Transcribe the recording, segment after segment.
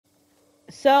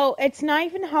So it's not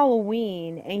even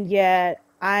Halloween, and yet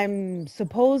I'm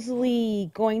supposedly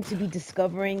going to be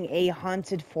discovering a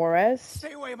haunted forest.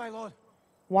 Stay away, my lord.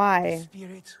 The Why?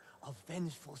 spirits of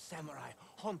vengeful samurai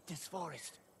haunt this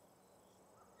forest.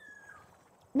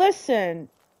 Listen,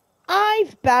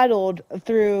 I've battled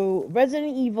through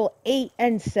Resident Evil 8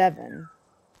 and 7,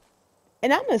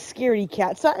 and I'm a scaredy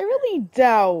cat, so I really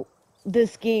doubt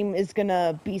this game is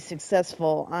gonna be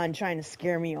successful on trying to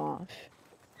scare me off.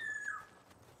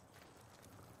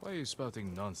 Why are you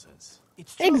spouting nonsense?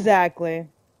 It's true. Exactly.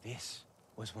 This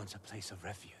was once a place of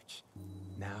refuge.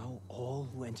 Now, all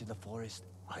who enter the forest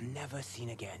are never seen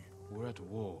again. We're at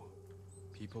war.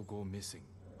 People go missing.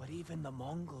 But even the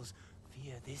Mongols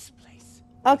fear this place.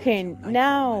 Where they Okay, kill Nightborn, my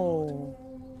lord. now...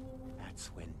 That's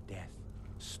when death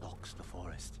stalks the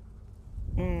forest.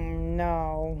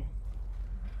 No.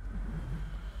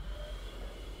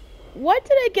 What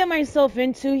did I get myself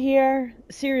into here?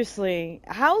 Seriously,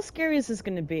 how scary is this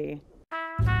gonna be?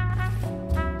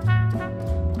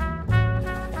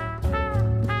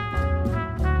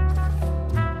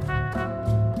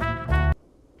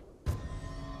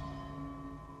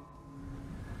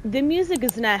 The music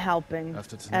is not helping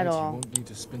After at tonight, you all. won't need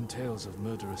to spin tales of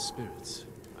murderous spirits.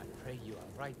 I pray you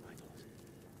are right, my lord.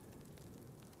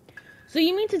 So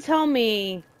you mean to tell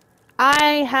me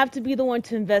I have to be the one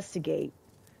to investigate?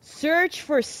 Search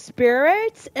for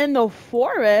spirits in the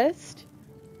forest?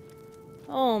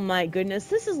 Oh my goodness,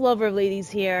 this is Lover Ladies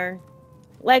here.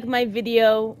 Like my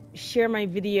video, share my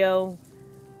video,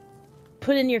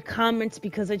 put in your comments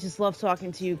because I just love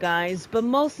talking to you guys. But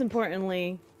most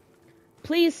importantly,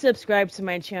 please subscribe to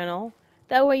my channel.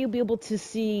 That way you'll be able to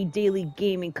see daily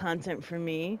gaming content from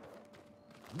me.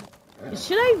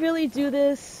 Should I really do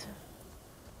this?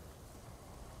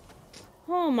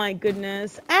 Oh my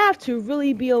goodness. I have to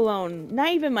really be alone.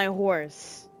 Not even my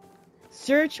horse.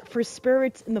 Search for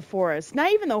spirits in the forest.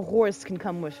 Not even the horse can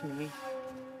come with me.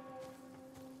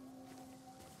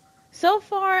 So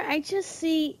far, I just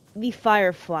see the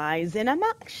fireflies, and I'm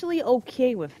actually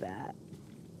okay with that.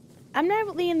 I'm not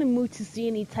really in the mood to see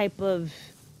any type of...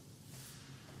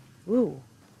 Ooh,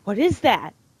 what is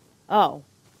that? Oh,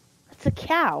 that's a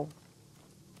cow.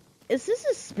 Is this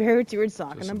a spirit you were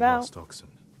talking Just some about? lost oxen.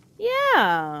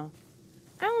 Yeah.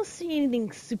 I don't see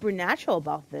anything supernatural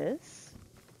about this.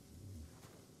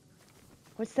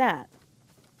 What's that?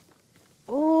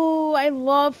 Oh, I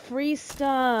love free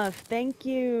stuff. Thank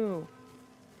you.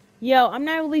 Yo, I'm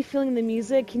not really feeling the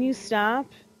music. Can you stop?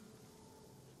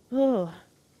 Ugh.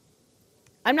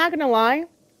 I'm not gonna lie.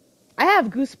 I have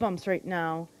goosebumps right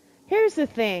now. Here's the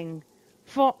thing.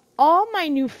 For all my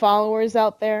new followers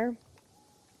out there,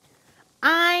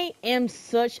 I am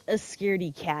such a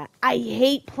scaredy cat. I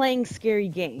hate playing scary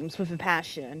games with a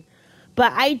passion.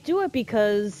 But I do it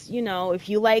because, you know, if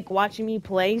you like watching me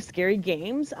play scary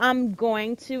games, I'm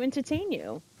going to entertain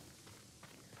you.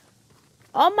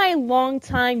 All my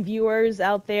longtime viewers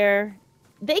out there,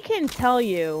 they can tell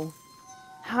you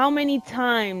how many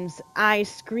times I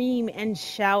scream and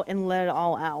shout and let it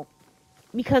all out.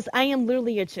 Because I am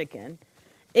literally a chicken.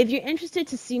 If you're interested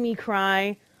to see me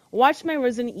cry, watch my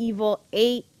Resident Evil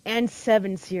 8 and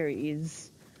 7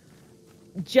 series.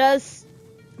 Just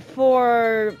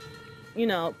for, you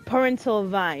know, parental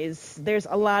advice. There's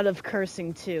a lot of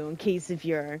cursing too, in case if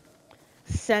you're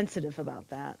sensitive about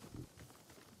that.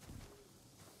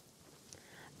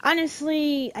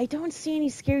 Honestly, I don't see any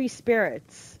scary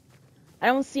spirits. I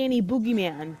don't see any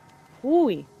boogeyman.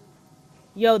 Ooh.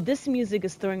 Yo, this music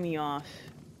is throwing me off.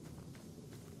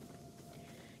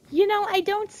 You know, I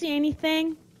don't see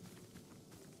anything.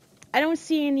 I don't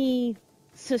see any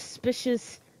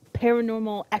suspicious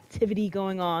paranormal activity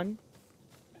going on.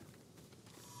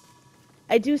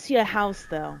 I do see a house,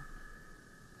 though.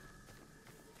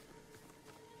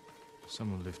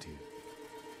 Someone lived here.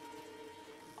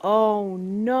 Oh,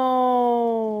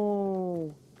 no.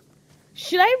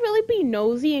 Should I really be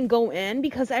nosy and go in?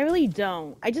 Because I really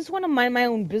don't. I just want to mind my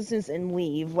own business and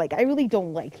leave. Like, I really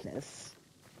don't like this.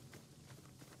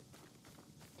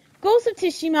 Ghost of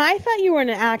Tsushima, I thought you were in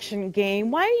an action game.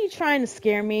 Why are you trying to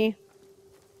scare me?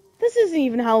 This isn't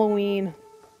even Halloween.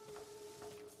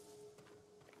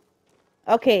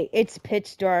 Okay, it's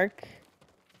pitch dark.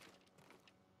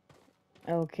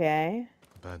 Okay.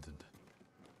 Abandoned.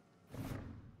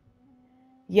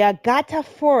 Yagata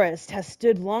Forest has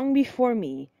stood long before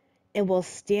me and will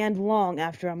stand long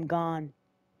after I'm gone.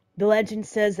 The legend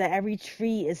says that every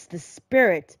tree is the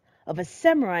spirit of a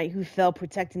samurai who fell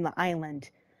protecting the island.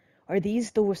 Are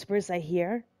these the whispers I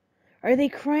hear? Are they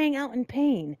crying out in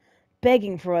pain,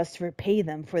 begging for us to repay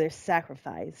them for their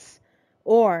sacrifice?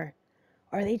 Or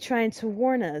are they trying to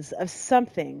warn us of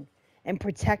something and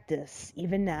protect us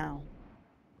even now.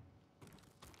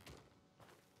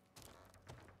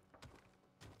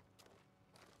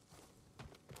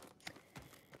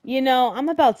 You know, I'm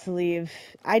about to leave.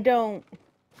 I don't...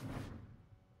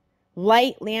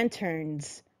 Light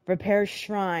lanterns, repair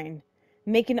shrine,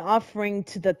 make an offering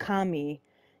to the kami.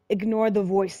 Ignore the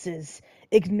voices,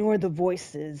 ignore the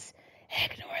voices,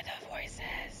 ignore the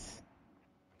voices.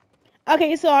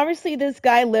 Okay, so obviously this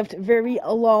guy lived very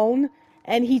alone,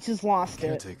 and he just lost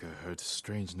it. Caretaker heard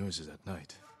strange noises at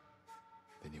night.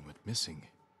 Then he went missing.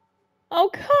 Oh,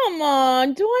 come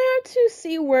on. Do I have to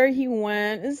see where he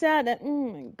went? Is that it? Oh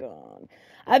my god.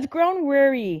 I've grown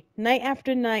weary. Night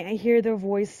after night, I hear their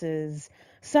voices.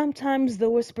 Sometimes the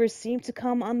whispers seem to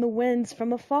come on the winds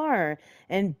from afar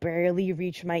and barely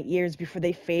reach my ears before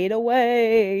they fade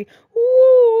away.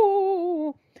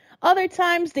 Ooh. Other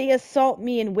times, they assault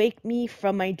me and wake me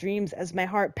from my dreams as my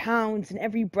heart pounds and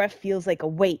every breath feels like a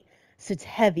weight sits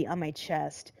heavy on my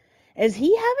chest. Is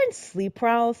he having sleep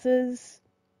paralysis?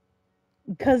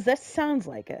 Because that sounds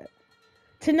like it.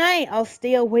 Tonight, I'll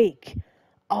stay awake.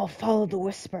 I'll follow the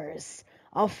whispers.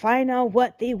 I'll find out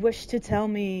what they wish to tell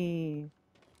me.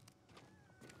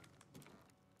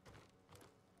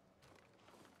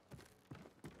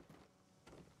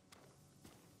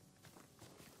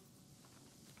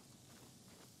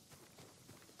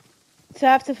 So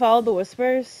I have to follow the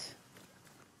whispers?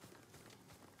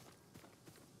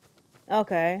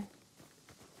 Okay.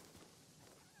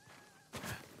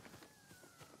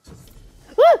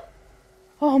 Ah!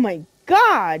 Oh my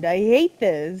god, I hate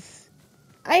this.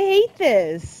 I hate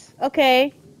this.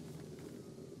 Okay.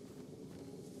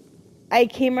 I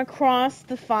came across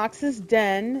the fox's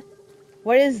den.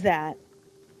 What is that?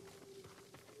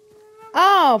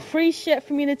 Oh, free shit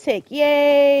for me to take.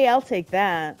 Yay, I'll take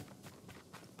that.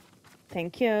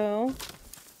 Thank you.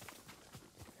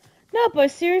 No,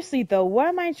 but seriously though, what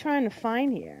am I trying to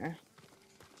find here?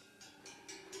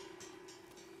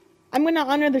 I'm gonna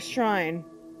honor the shrine.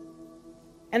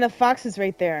 And the fox is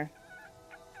right there.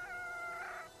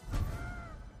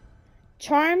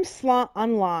 Charm slot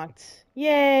unlocked.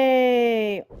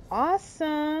 Yay!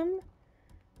 Awesome!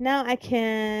 Now I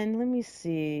can... Let me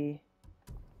see.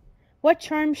 What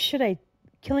charm should I...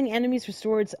 Killing enemies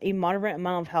restores a moderate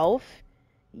amount of health?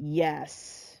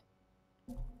 Yes.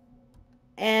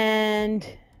 And...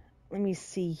 Let me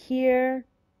see here.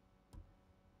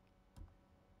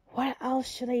 What else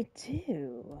should I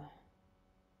do?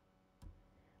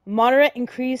 Moderate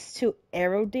increase to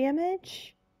arrow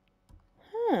damage?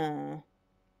 Huh.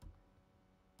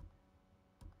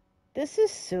 This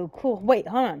is so cool. Wait,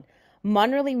 hold on.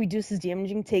 Moderately reduces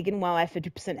damage taken while at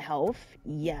 50% health.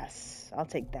 Yes, I'll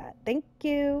take that. Thank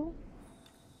you.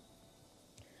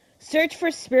 Search for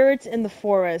spirits in the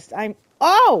forest.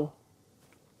 Oh!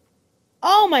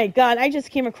 Oh my god, I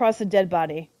just came across a dead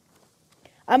body.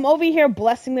 I'm over here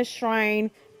blessing the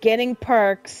shrine, getting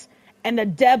perks, and the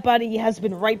dead body has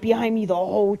been right behind me the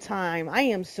whole time. I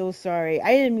am so sorry.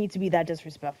 I didn't mean to be that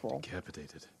disrespectful.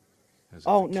 Decapitated. As if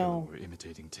Oh the killer no. were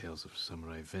imitating tales of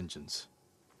samurai vengeance.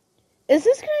 Is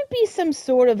this gonna be some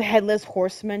sort of headless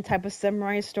horseman type of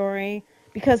samurai story?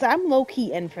 Because I'm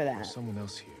low-key in for that. There's someone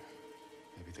else here.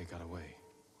 Maybe they got away.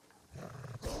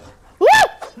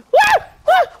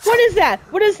 What is that?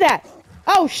 What is that?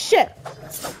 Oh shit!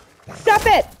 Stop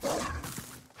it!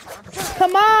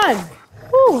 Come on!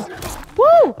 Woo!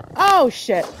 Woo! Oh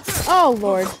shit! Oh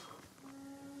lord!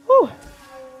 Woo!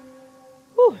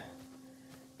 Woo!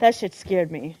 That shit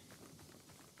scared me.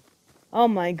 Oh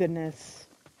my goodness.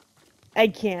 I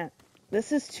can't.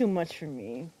 This is too much for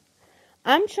me.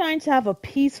 I'm trying to have a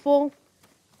peaceful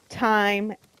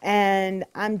time and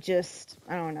I'm just,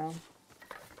 I don't know,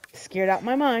 scared out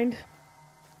my mind.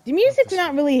 The music's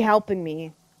not really helping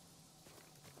me.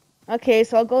 Okay,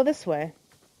 so I'll go this way.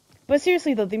 But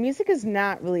seriously though, the music is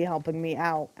not really helping me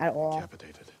out at all.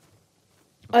 Decapitated.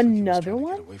 Another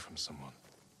one? Get away from someone.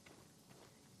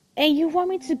 And you want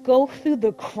me to go through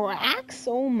the cracks?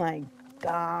 Oh my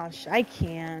gosh, I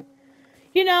can't.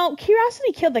 You know,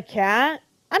 curiosity killed the cat.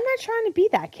 I'm not trying to be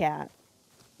that cat.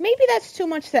 Maybe that's too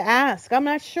much to ask. I'm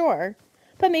not sure.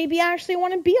 But maybe I actually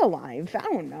want to be alive. I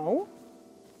don't know.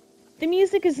 The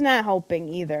music is not helping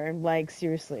either. Like,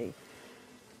 seriously.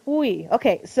 Wee.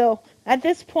 Okay, so at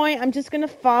this point, I'm just going to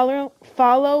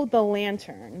follow the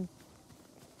lantern.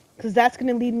 Because that's going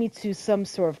to lead me to some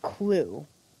sort of clue.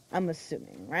 I'm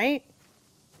assuming, right?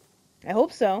 I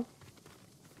hope so.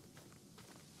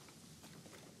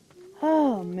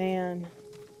 Oh, man.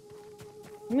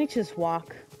 Let me just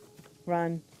walk,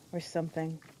 run, or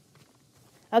something.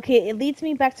 Okay, it leads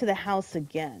me back to the house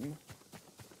again.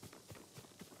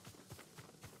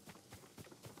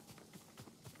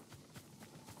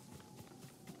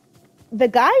 the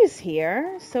guy's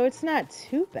here, so it's not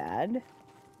too bad.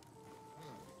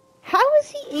 How is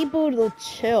he able to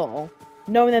chill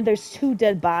knowing that there's 2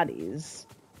 dead bodies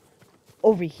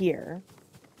over here?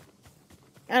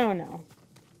 I don't know.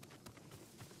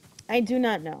 I do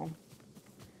not know.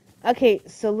 Okay,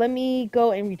 so let me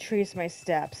go and retrace my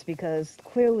steps because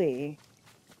clearly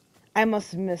I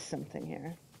must have missed something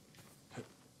here.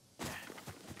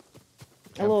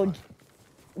 A little...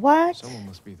 What? Someone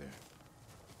must be there.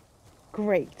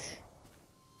 Great.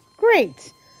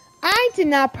 Great! I did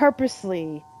not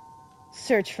purposely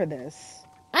search for this.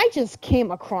 I just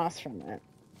came across from it.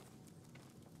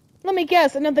 Let me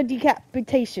guess, another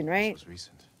decapitation, right? This was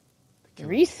recent. The killer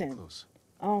was Recent? close.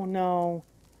 Oh no.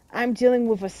 I'm dealing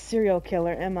with a serial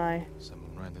killer, am I?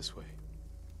 Someone ran this way.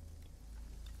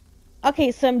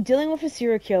 Okay, so I'm dealing with a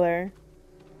serial killer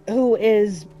who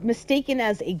is mistaken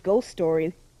as a ghost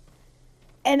story,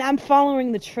 and I'm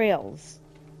following the trails.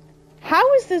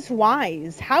 How is this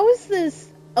wise? How is this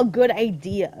a good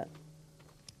idea?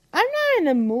 I'm not in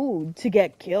a mood to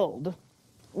get killed.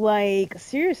 Like,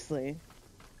 seriously.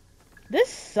 This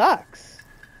sucks.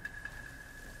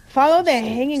 Follow the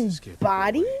hanging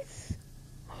bodies?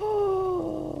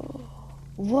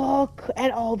 Look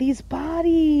at all these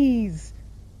bodies.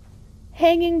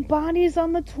 Hanging bodies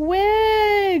on the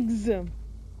twigs.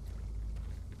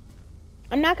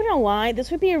 I'm not gonna lie, this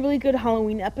would be a really good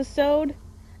Halloween episode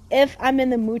if I'm in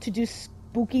the mood to do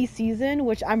spooky season,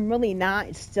 which I'm really not.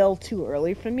 It's still too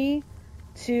early for me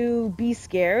to be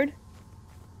scared.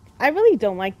 I really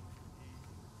don't like...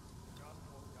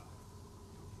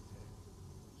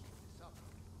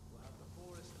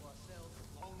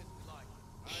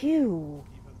 You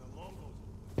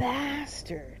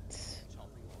bastards.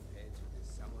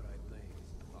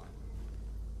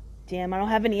 Damn, I don't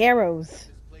have any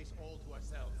arrows.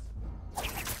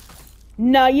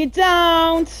 No, you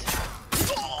don't.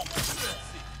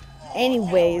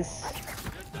 Anyways.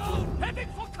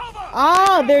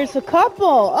 Ah, there's a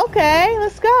couple. Okay,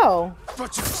 let's go.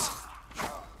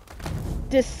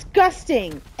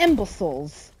 Disgusting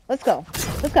imbeciles. Let's go.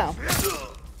 Let's go.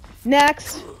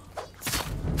 Next.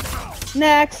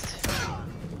 Next.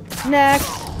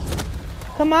 Next.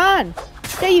 Come on.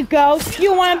 There you go.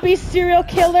 You want to be serial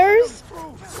killers?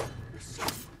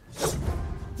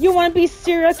 You want to be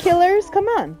serial killers? Come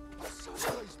on.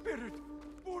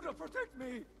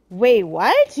 Wait,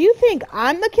 what? You think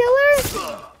I'm the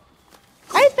killer?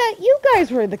 I thought you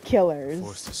guys were the killers.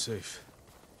 Forest is safe.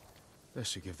 That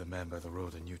should give the man by the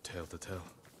road a new tale to tell.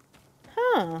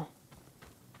 Huh.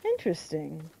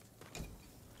 Interesting.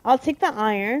 I'll take the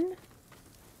iron.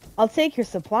 I'll take your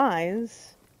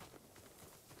supplies.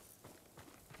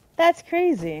 That's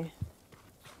crazy.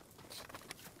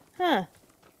 Huh.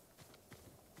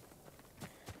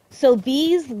 So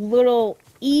these little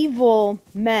evil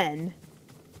men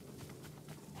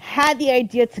had the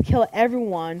idea to kill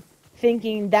everyone,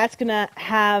 thinking that's gonna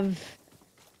have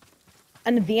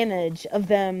an advantage of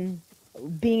them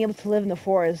being able to live in the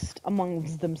forest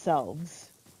amongst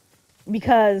themselves.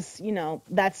 Because, you know,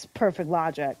 that's perfect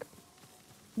logic.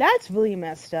 That's really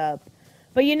messed up.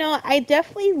 But, you know, I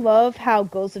definitely love how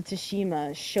Ghost of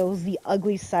Tsushima shows the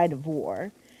ugly side of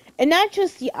war. And not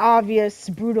just the obvious,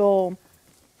 brutal,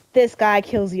 this guy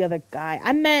kills the other guy.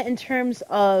 I meant in terms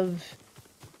of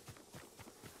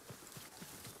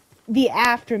the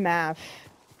aftermath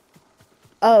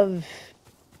of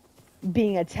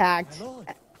being attacked,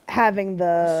 having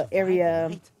the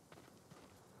area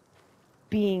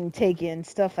being taken,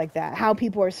 stuff like that. How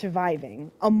people are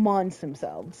surviving amongst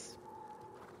themselves.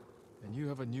 And you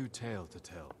have a new tale to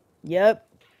tell. Yep.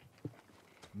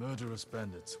 Murderous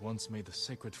bandits once made the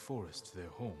sacred forest their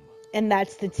home. And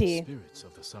that's the The T. spirits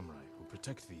of the samurai who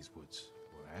protect these woods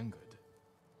were angered.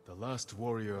 The last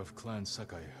warrior of Clan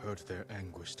Sakai heard their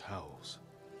anguished howls.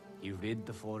 You rid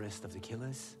the forest of the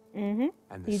killers, Mm-hmm.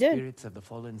 and the He did. spirits of the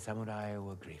fallen samurai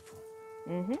were grateful.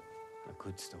 Mm-hmm. A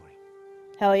good story.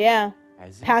 Hell yeah.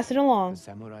 As if Pass it along. the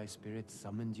samurai spirits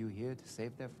summoned you here to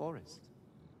save their forest.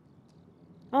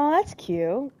 Oh, that's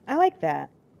cute. I like that.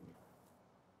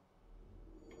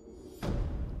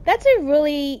 That's a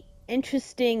really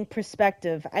interesting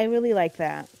perspective. I really like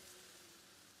that.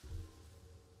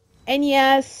 And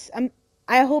yes,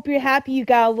 I hope you're happy you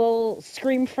got a little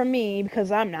scream from me,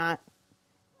 because I'm not.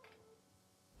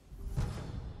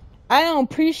 I don't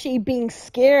appreciate being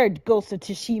scared, Ghost of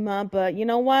Tsushima, but you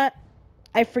know what?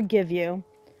 I forgive you.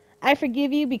 I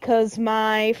forgive you because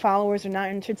my followers are not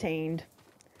entertained.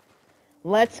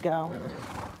 Let's go.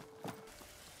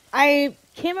 I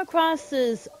came across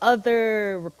this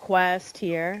other request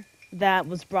here that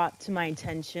was brought to my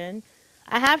attention.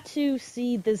 I have to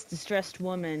see this distressed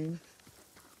woman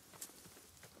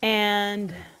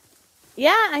And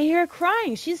yeah, I hear her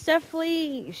crying. She is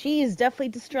definitely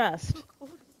distressed.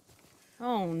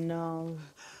 Oh no.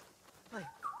 I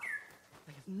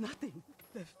have nothing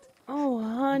left. Oh I'm going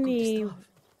to honey. starve.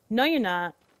 No, you're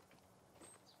not.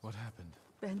 What happened?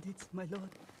 Bandits, my lord.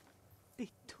 They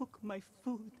took my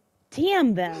food.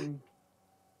 Damn them.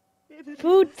 Every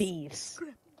Food last thieves.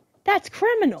 scrap. That's Did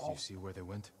criminal. you see where they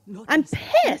went? I'm Notice into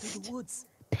pissed. the woods.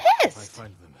 If I Pissed.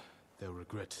 find them, they'll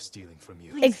regret stealing from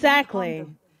you. Please don't harm Exactly.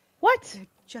 them. What? They're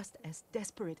just as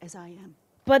desperate as I am.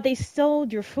 But they stole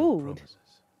your No food. promises.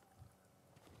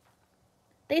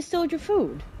 They stole your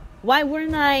food. Why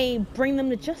wouldn't I bring them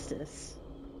to justice?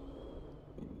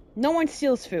 No one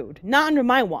steals food. Not under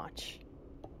my watch.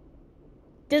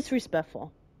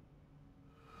 Disrespectful.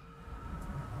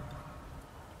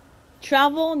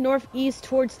 Travel northeast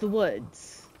towards the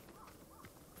woods.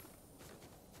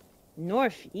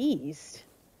 Northeast?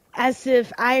 As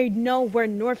if I know where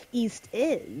northeast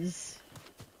is.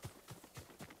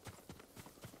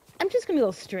 I'm just gonna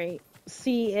go straight.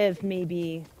 See if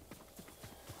maybe...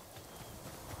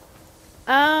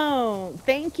 Oh,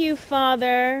 thank you,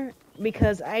 Father.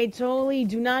 Because I totally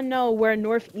do not know where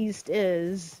northeast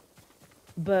is.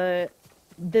 But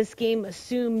this game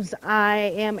assumes I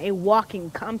am a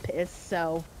walking compass,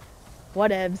 so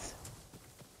whatevs.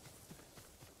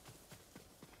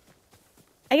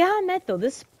 I gotta admit though,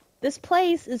 this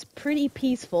place is pretty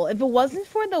peaceful. If it wasn't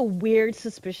for the weird,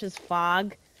 suspicious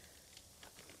fog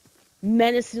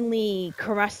menacingly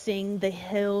caressing the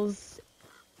hills,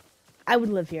 I would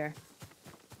live here.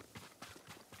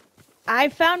 I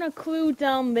found a clue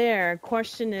down there.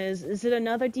 Question is it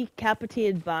another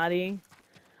decapitated body?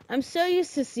 I'm so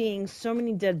used to seeing so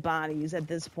many dead bodies at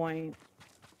this point.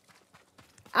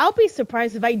 I'll be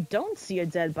surprised if I don't see a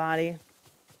dead body.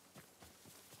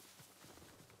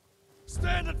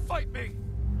 Stand and fight me!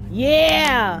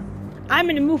 Yeah! I'm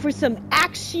in the mood for some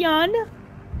action!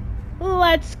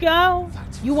 Let's go!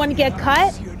 You want to get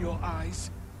cut? See in your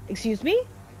eyes. Excuse me?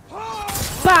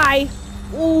 Bye!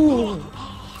 Ooh!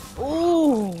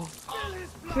 Ooh!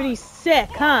 Pretty sick,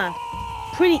 huh?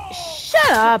 Pretty...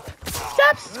 Shut up!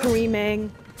 Stop screaming!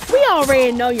 We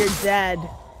already know you're dead.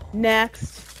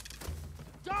 Next.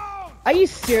 Are you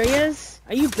serious?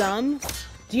 Are you dumb?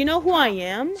 Do you know who I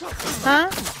am? Huh?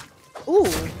 Ooh,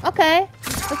 okay.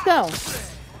 Let's go.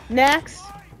 Next.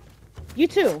 You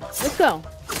too. Let's go.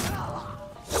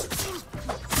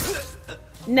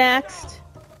 Next.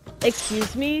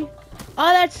 Excuse me?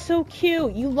 Oh, that's so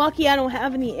cute. You lucky I don't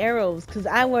have any arrows, because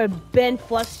I would have been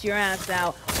flushed your ass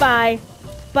out. Bye.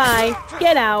 Bye.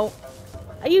 Get out.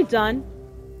 Are you done?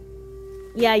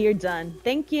 Yeah, you're done.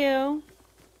 Thank you.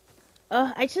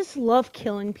 I just love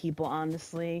killing people,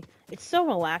 honestly. It's so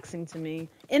relaxing to me.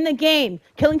 In the game.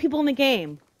 Killing people in the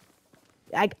game.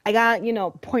 I gotta, you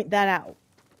know, point that out.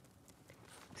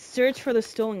 Search for the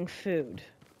stolen food.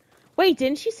 Wait,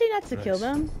 didn't she say not to kill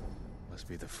them? Must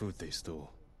be the food they stole.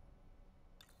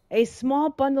 A small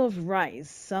bundle of rice.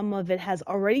 Some of it has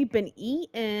already been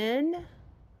eaten.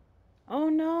 Oh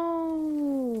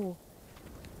no.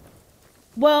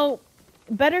 Well,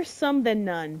 better some than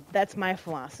none. That's my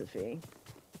philosophy.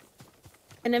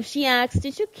 And if she asks,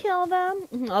 did you kill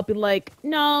them? I'll be like,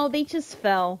 no, they just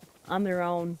fell on their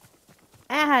own.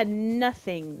 I had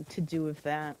nothing to do with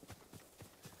that.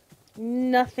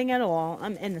 Nothing at all.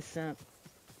 I'm innocent.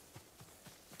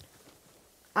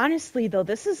 Honestly, though,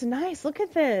 this is nice. Look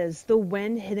at this. The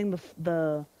wind hitting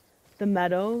the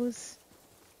meadows.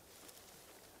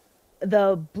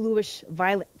 The bluish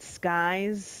violet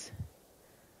skies.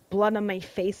 Blood on my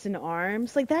face and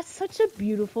arms. Like, that's such a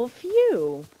beautiful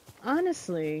view.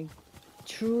 Honestly.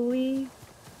 Truly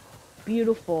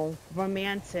beautiful.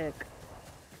 Romantic.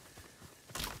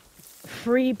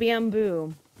 Free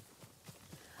bamboo.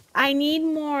 I need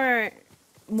more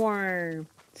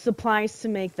supplies to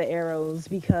make the arrows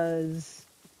because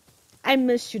I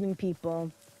miss shooting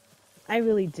people. I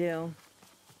really do.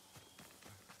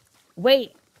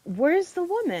 Wait, where's the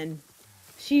woman?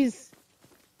 Is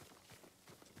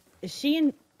she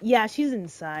in? Yeah, she's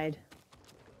inside.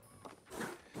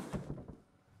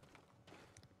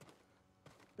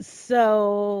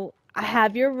 So, I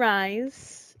have your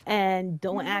rice, and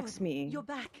don't My ask lord, me. You're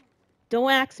back. Don't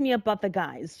ask me about the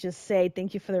guys. Just say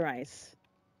thank you for the rice.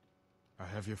 I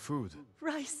have your food.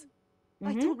 Rice.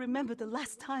 I don't remember the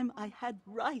last time I had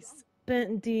rice.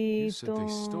 Bendito. You said they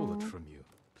stole it from you.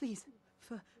 Please,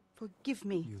 forgive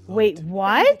me. You lied Wait, to me.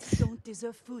 what? Bandits don't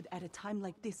deserve food at a time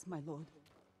like this, my lord.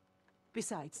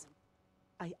 Besides,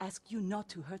 I ask you not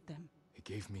to hurt them. He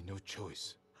gave me no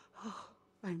choice.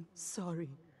 I'm sorry.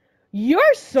 You're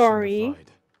Shouldn't have sorry.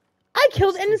 lied. I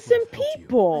killed Still would innocent have helped you. I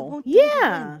people. won't do it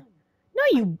Yeah. again.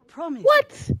 No, you. Promise.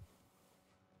 What?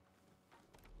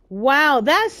 Wow,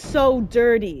 that's so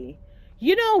dirty.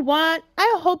 You know what?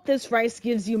 I hope this rice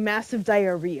gives you massive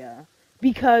diarrhea.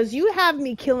 Because you have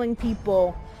me killing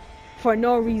people for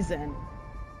no reason.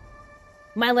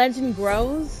 My legend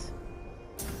grows.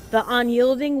 The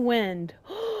unyielding wind.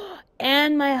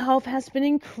 And my health has been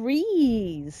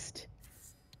increased.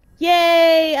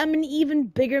 Yay! I'm an even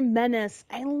bigger menace.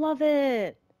 I love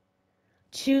it.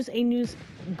 Choose a new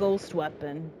ghost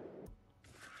weapon.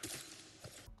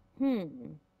 Hmm.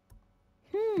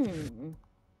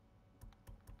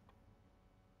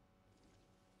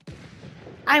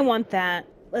 I want that.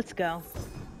 Let's go.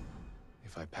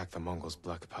 If I pack the Mongols'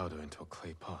 black powder into a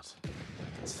clay pot,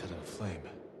 I can set it aflame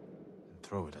and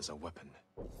throw it as a weapon.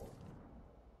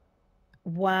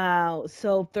 Wow.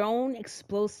 So thrown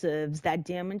explosives that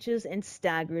damages and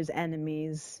staggers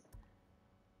enemies.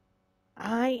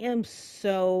 I am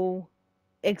so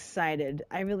excited.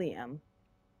 I really am.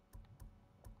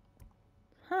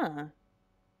 Huh.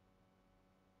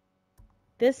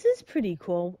 This is pretty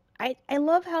cool. I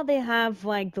love how they have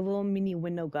like the little mini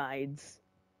window guides.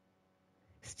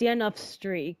 Standoff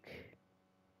streak.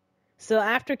 So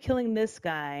after killing this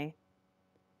guy,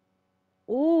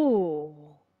 ooh,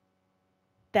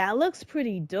 that looks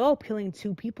pretty dope, killing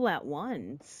 2 people at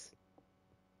once.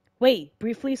 Wait,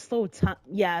 briefly slow time.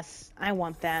 Yes, I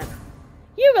want that.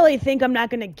 You really think I'm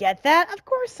not gonna get that? Of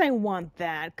course I want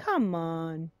that. Come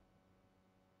on.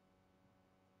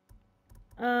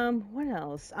 What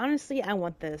else? Honestly, I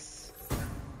want this.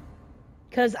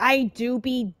 Cause I do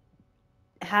be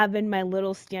having my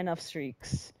little standoff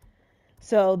streaks.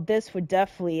 So this would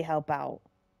definitely help out.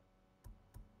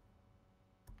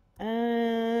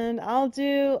 And I'll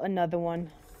do another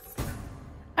one.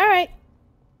 Alright.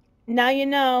 Now you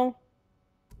know.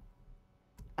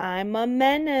 I'm a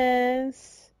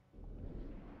menace.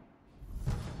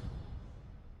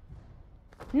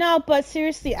 No, but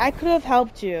seriously, I could have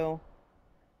helped you.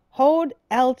 Hold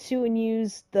L2 and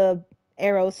use the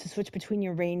arrows to switch between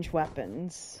your ranged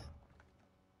weapons.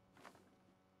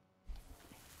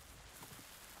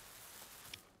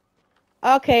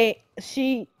 Okay,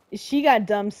 she got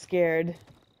dumb scared.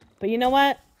 But you know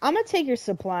what? I'm gonna take your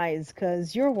supplies,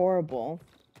 because you're horrible.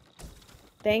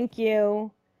 Thank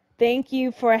you. Thank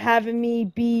you for having me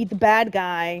be the bad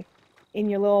guy in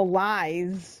your little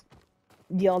lies.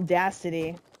 The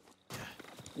audacity.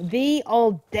 The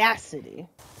audacity.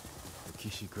 The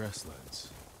Kishi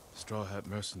grasslands. Straw Hat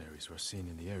mercenaries were seen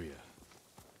in the area.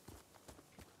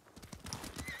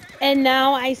 And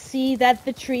now I see that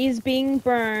the tree is being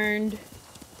burned.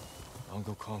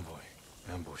 Mongol convoy.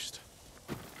 Ambushed.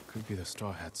 Could be the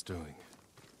Straw Hats doing.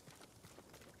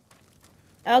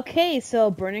 Okay, so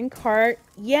burning cart.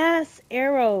 Yes,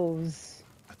 arrows.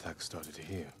 Attack started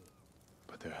here.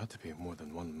 But there had to be more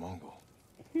than one Mongol.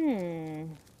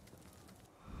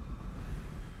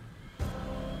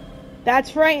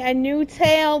 That's right, a new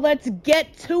tale. Let's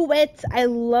get to it. I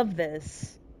love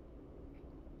this.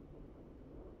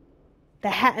 The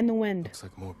hat in the wind. Looks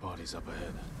like more bodies up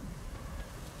ahead.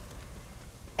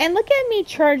 And look at me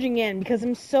charging in because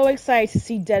I'm so excited to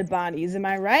see dead bodies. Am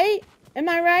I right? Am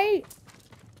I right?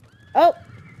 Oh,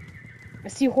 I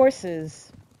see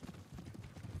horses.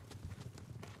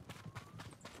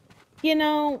 You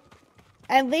know,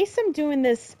 at least I'm doing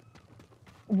this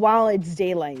while it's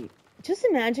daylight. Just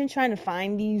imagine trying to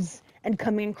find these and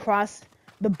coming across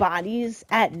the bodies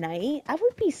at night. I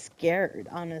would be scared,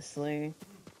 honestly.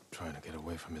 Trying to get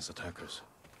away from his attackers.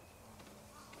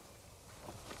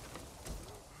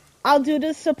 I'll do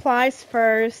the supplies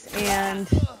first and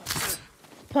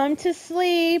put him to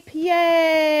sleep.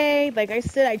 Yay! Like I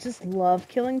said, I just love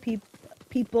killing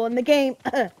people in the game.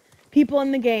 People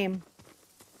in the game.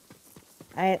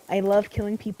 I love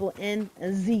killing people in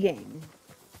the game.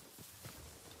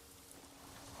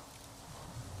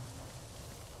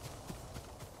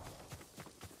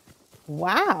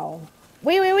 Wow.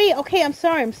 Wait. Okay, I'm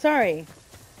sorry.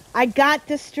 I got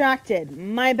distracted.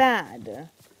 My bad.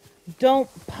 Don't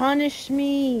punish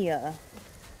me.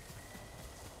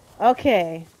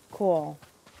 Okay, cool.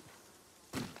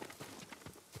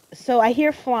 So I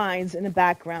hear flies in the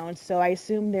background, so I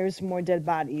assume there's more dead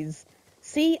bodies.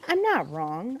 See, I'm not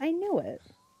wrong. I knew it.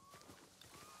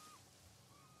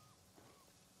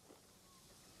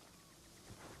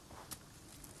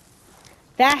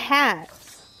 That hat.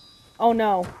 Oh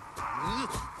no.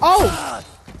 Oh!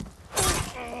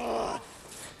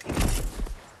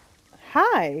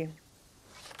 Hi.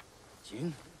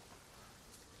 Jin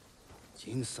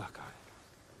Sakai.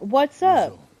 What's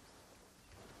up?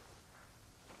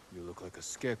 You look like a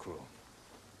scarecrow.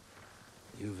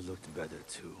 You've looked better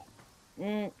too.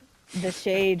 The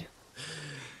shade.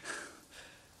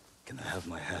 Can I have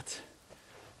my hat?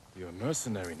 You're a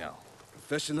mercenary now.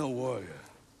 Professional warrior.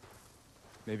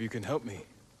 Maybe you can help me.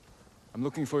 I'm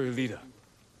looking for your leader.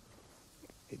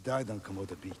 He died on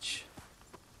Komoda Beach.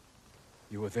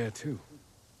 You were there too.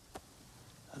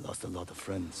 I lost a lot of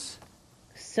friends.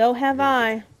 So have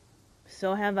I.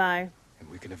 So have I. And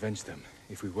we can avenge them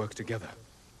if we work together.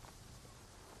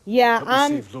 Yeah,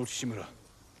 Help me save Lord Shimura.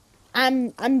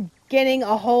 I'm getting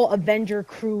a whole Avenger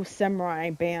Crew Samurai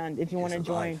band if you want to He's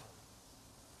join. alive.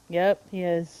 Yep, he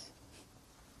is.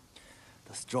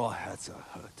 The Straw Hats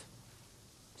are hurt.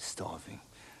 Starving.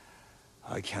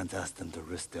 I can't ask them to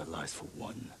risk their lives for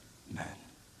one man.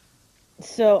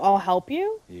 So I'll help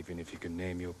you? Even if you can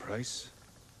name your price?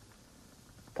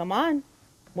 Come on.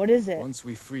 What is it? Once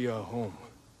we free our home,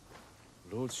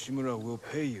 Lord Shimura will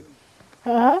pay you.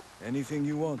 Huh? Anything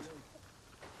you want.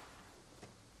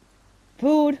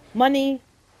 Food, money,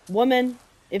 woman,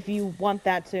 if you want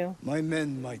that too. My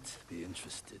men might be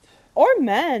interested. Or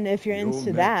men, if you're Your into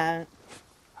men. that.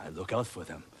 I look out for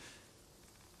them.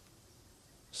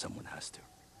 Someone has to.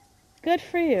 Good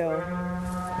for you.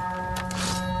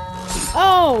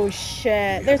 Oh,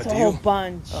 shit. There's have a a whole deal?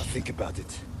 bunch. I'll think about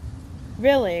it.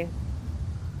 Really?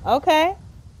 Okay.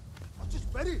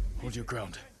 Hold your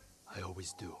ground. I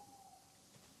always do.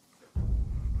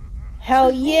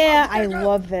 Hell yeah, I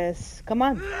love this. Come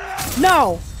on.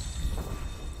 No!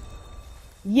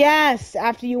 Yes,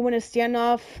 after you win a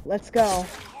standoff, let's go.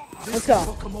 Let's go.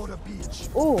 Komoda Beach.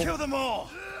 Ooh, Kill them all.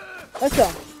 let's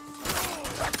go.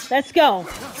 Let's go.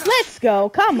 Let's go.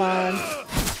 Come on.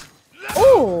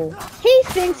 Ooh, he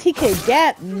thinks he could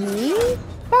get me?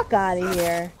 Fuck out of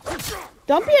here.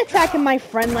 Don't be attacking my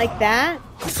friend like that,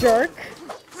 jerk.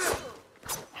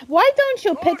 Why don't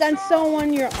you pick on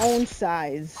someone your own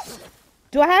size?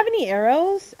 Do I have any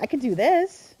arrows? I could do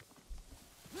this.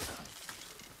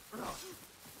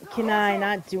 Can I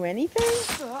not do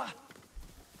anything?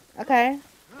 Okay.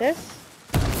 This.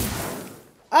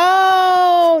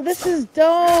 Oh, this is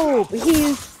dope.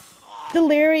 He's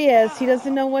delirious. He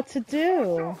doesn't know what to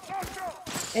do.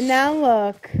 And now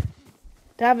look.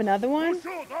 Do I have another one?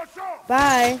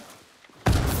 Bye.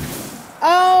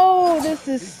 Oh, this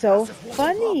is so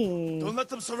funny. Don't let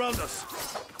them surround us.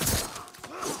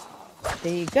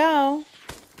 There you go.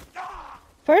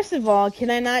 First of all, can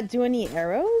I not do any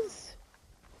arrows?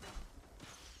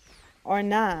 Or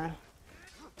nah?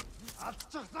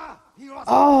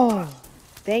 Oh,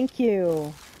 thank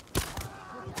you.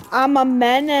 I'm a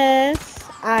menace.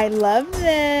 I love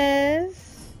this.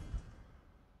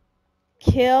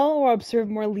 Kill or observe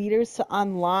more leaders to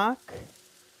unlock.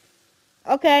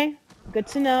 Okay, good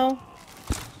to know.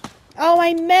 Oh,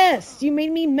 I missed. You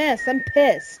made me miss. I'm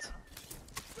pissed.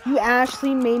 You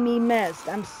actually made me miss.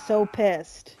 I'm so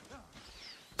pissed.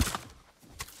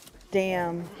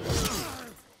 Damn.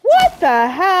 What the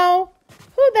hell?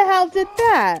 Who the hell did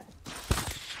that?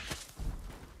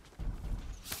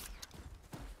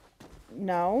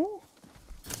 No.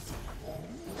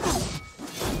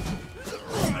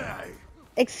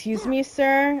 Excuse me,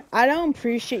 sir. I don't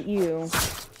appreciate you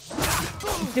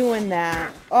doing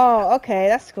that. Oh, okay,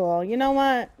 that's cool. You know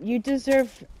what? You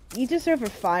deserve a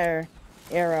fire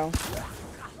arrow.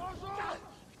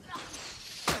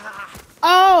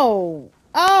 Oh,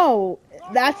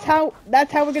 that's how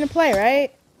we're gonna play,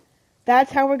 right?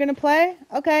 That's how we're gonna play?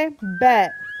 Okay,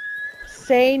 bet.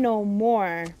 Say no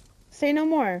more. Say no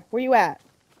more. Where you at?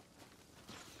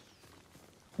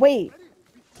 Wait.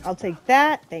 I'll take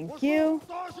that. Thank you.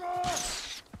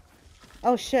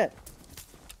 Oh shit.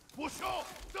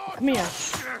 Come here.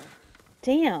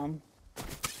 Damn.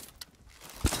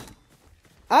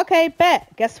 Okay, bet.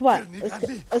 Guess what?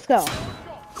 Let's go.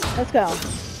 Let's go.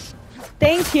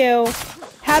 Thank you.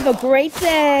 Have a great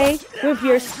day with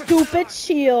your stupid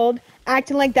shield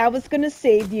acting like that was gonna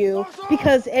save you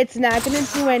because it's not gonna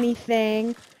do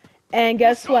anything. And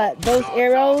guess what? Those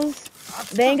arrows,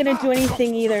 they ain't gonna do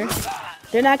anything either.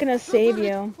 They're not gonna save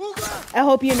you. I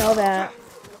hope you know that.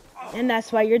 And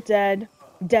that's why you're dead.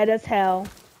 Dead as hell.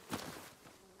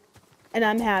 And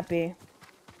I'm happy.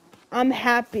 I'm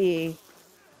happy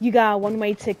you got a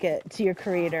one-way ticket to your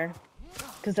creator.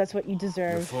 Because that's what you Your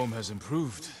deserve. form has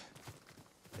improved.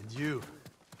 And you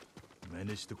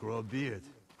managed to grow a beard.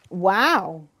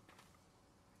 Wow.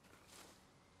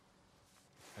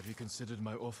 Have you considered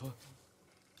my offer?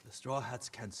 The Straw Hats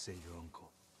can't save your uncle.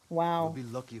 Wow. We'll be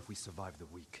lucky if we survive the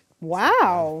week.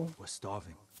 Wow. We're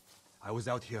starving. I was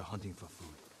out here hunting for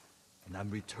food, and I'm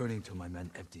returning to my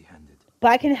men empty-handed.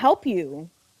 But I can help you.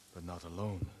 But not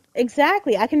alone.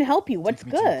 Exactly. I can help you. What's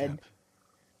Take me to your good? camp.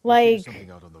 We'll figure Like,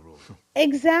 something out on the road.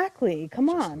 exactly. Come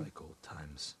Just on. like old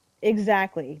times.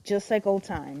 Exactly. Just like old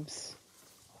times.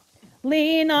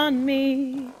 Lean on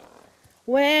me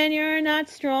when you're not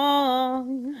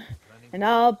strong, and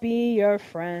I'll be your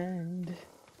friend.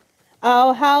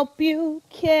 I'll help you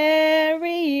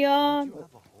carry on.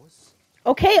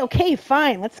 Okay,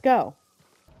 fine. Let's go.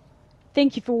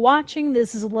 Thank you for watching.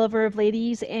 This is Lover of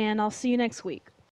Ladies, and I'll see you next week.